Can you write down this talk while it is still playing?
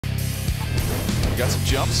Got some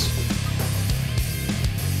jumps.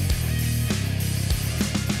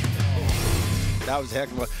 That was a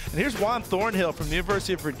heck of a. And here's Juan Thornhill from the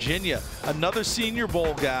University of Virginia, another Senior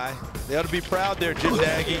Bowl guy. They ought to be proud there, Jim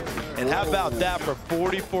Nagy. And how about that for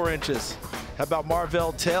 44 inches? How about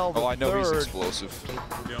Marvell Tell, the I know third. he's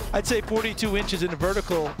explosive. I'd say 42 inches in the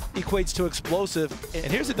vertical equates to explosive.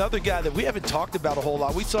 And here's another guy that we haven't talked about a whole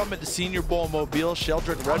lot. We saw him at the Senior Bowl in Mobile,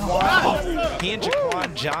 Sheldrick Redwine. He and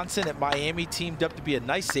Jaquan Johnson at Miami teamed up to be a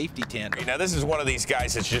nice safety tandem. Now, this is one of these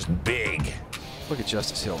guys that's just big. Look at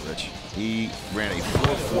Justice Hill, Rich. He ran a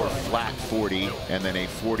 4.4 flat 40 and then a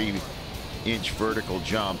 40-inch vertical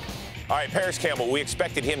jump. All right, Paris Campbell, we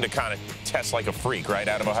expected him to kind of test like a freak, right,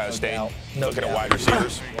 out of Ohio State? No Looking doubt. at wide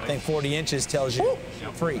receivers. I think 40 inches tells you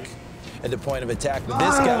freak at the point of attack. But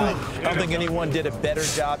this guy, I don't think anyone did a better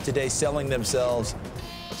job today selling themselves.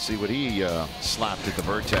 Let's see what he slapped at the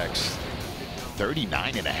vertex.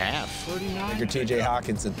 39 and a half. You're TJ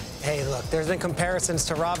Hawkinson. Hey, look, there's been comparisons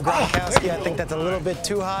to Rob Gronkowski. I think that's a little bit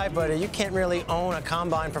too high, but you can't really own a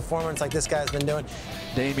combine performance like this guy's been doing.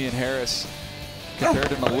 Damian Harris compared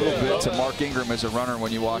him a little bit to Mark Ingram as a runner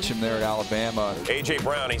when you watch him there at Alabama. A.J.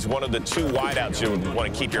 Brown, he's one of the two wideouts you would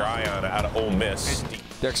want to keep your eye on out of Ole Miss.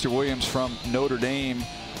 Dexter Williams from Notre Dame.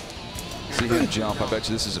 See him jump. I bet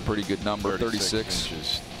you this is a pretty good number, 36.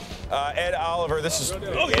 Inches. Ed Oliver, this is it.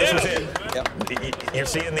 Yep. You're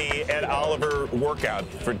seeing the Ed Oliver workout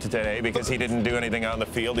for today because he didn't do anything on the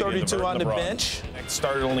field. He did 32 on the broad. bench.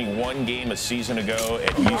 Started only one game a season ago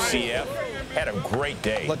at UCF. Had a great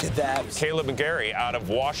day. Look at that. Caleb McGarry out of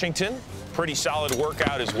Washington. Pretty solid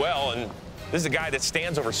workout as well. And this is a guy that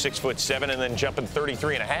stands over 6'7" and then jumping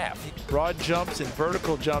 33 and a half. Broad jumps and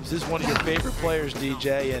vertical jumps. This is one of your favorite players,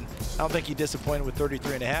 DJ, and I don't think he disappointed with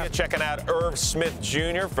 33 and a half. Checking out Irv Smith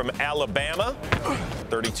Jr. from Alabama,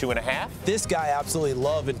 32 and a half. This guy I absolutely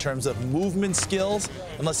love in terms of movement skills.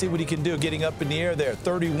 And let's see what he can do getting up in the air there,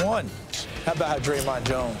 31. How about Draymond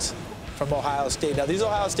Jones from Ohio State? Now, these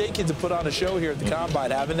Ohio State kids have put on a show here at the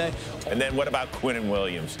Combine, haven't they? And then what about Quinnen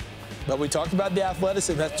Williams? But we talked about the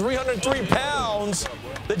athleticism. That's 303 pounds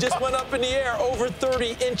that just went up in the air, over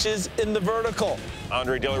 30 inches in the vertical.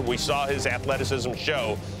 Andre Dillard, we saw his athleticism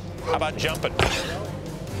show. How about jumping?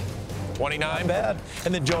 29? Not bad.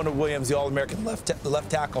 And then Jonah Williams, the All-American left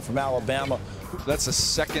tackle from Alabama. That's the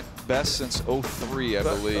second best since 03, I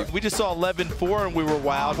believe. We just saw 11-4 and we were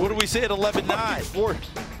wowed. What do we say at 11-9? 4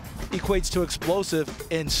 equates to explosive,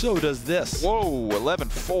 and so does this. Whoa,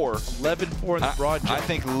 11-4. 11-4 in the broad jump. I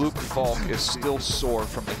think Luke Falk is still sore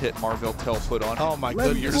from the hit Marvell Tell put on him. Oh, my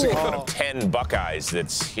goodness. You're speaking of 10 Buckeyes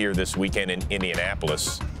that's here this weekend in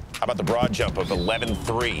Indianapolis. How about the broad jump of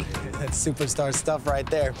 11-3? That's superstar stuff right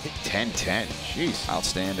there. 10-10. Jeez.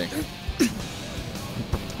 Outstanding.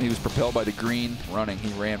 He was propelled by the green running.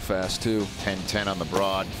 He ran fast, too. 10-10 on the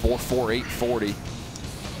broad. 4.48 40.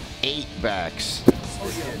 8 backs.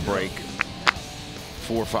 Break.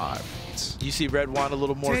 4-5. You see Red Wine a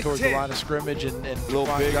little more towards the line of scrimmage, and A little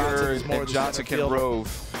Juan bigger, Johnson is more and the Johnson center can fielder.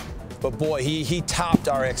 rove. But boy, he topped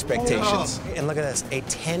our expectations. And look at this, a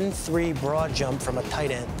 10-3 broad jump from a tight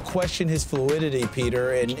end. Question his fluidity,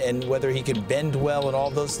 Peter, and whether he can bend well and all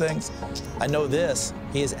those things. I know this,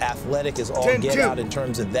 he is athletic as all get out in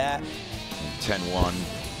terms of that. 10-1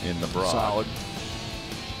 in the broad. Solid.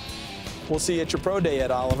 We'll see you at your pro day, Ed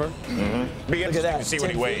Oliver. Be Look at interesting that. to see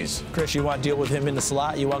what he 10 weighs. Chris, you want to deal with him in the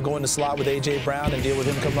slot? You want to go in the slot with A.J. Brown and deal with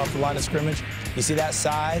him coming off the line of scrimmage? You see that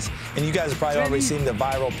size? And you guys have probably already seen the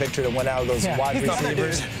viral picture that went out of those wide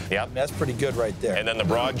receivers. Yep. That's pretty good right there. And then the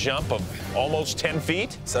broad jump of almost 10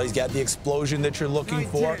 feet. So he's got the explosion that you're looking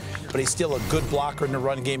for, but he's still a good blocker in the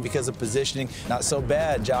run game because of positioning. Not so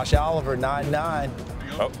bad. Josh Oliver, 9'9".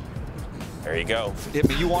 Oh, there you go. I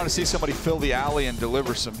mean, you want to see somebody fill the alley and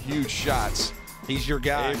deliver some huge shots. He's your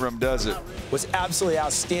guy. Abram does it. Was absolutely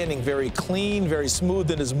outstanding, very clean, very smooth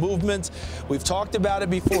in his movements. We've talked about it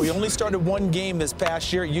before. He only started one game this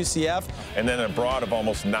past year at UCF. And then a broad of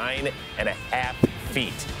almost 9.5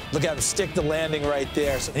 feet. Look at him stick the landing right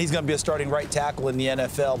there. So he's going to be a starting right tackle in the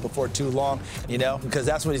NFL before too long, you know, because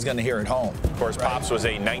that's what he's going to hear at home. Of course, Pops was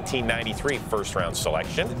a 1993 first-round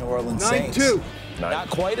selection. The New Orleans Saints. 9-2. Not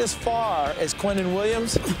quite as far as Quinnen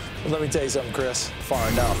Williams, but let me tell you something, Chris, far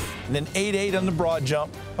enough. And then 8'8" on the broad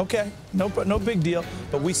jump. Okay, no big deal.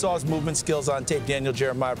 But we saw his movement skills on tape. Daniel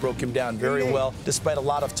Jeremiah broke him down very well, despite a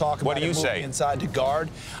lot of talk about him moving inside to guard.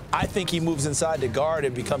 I think he moves inside to guard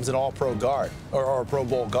and becomes an all-pro guard or a Pro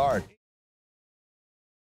Bowl guard.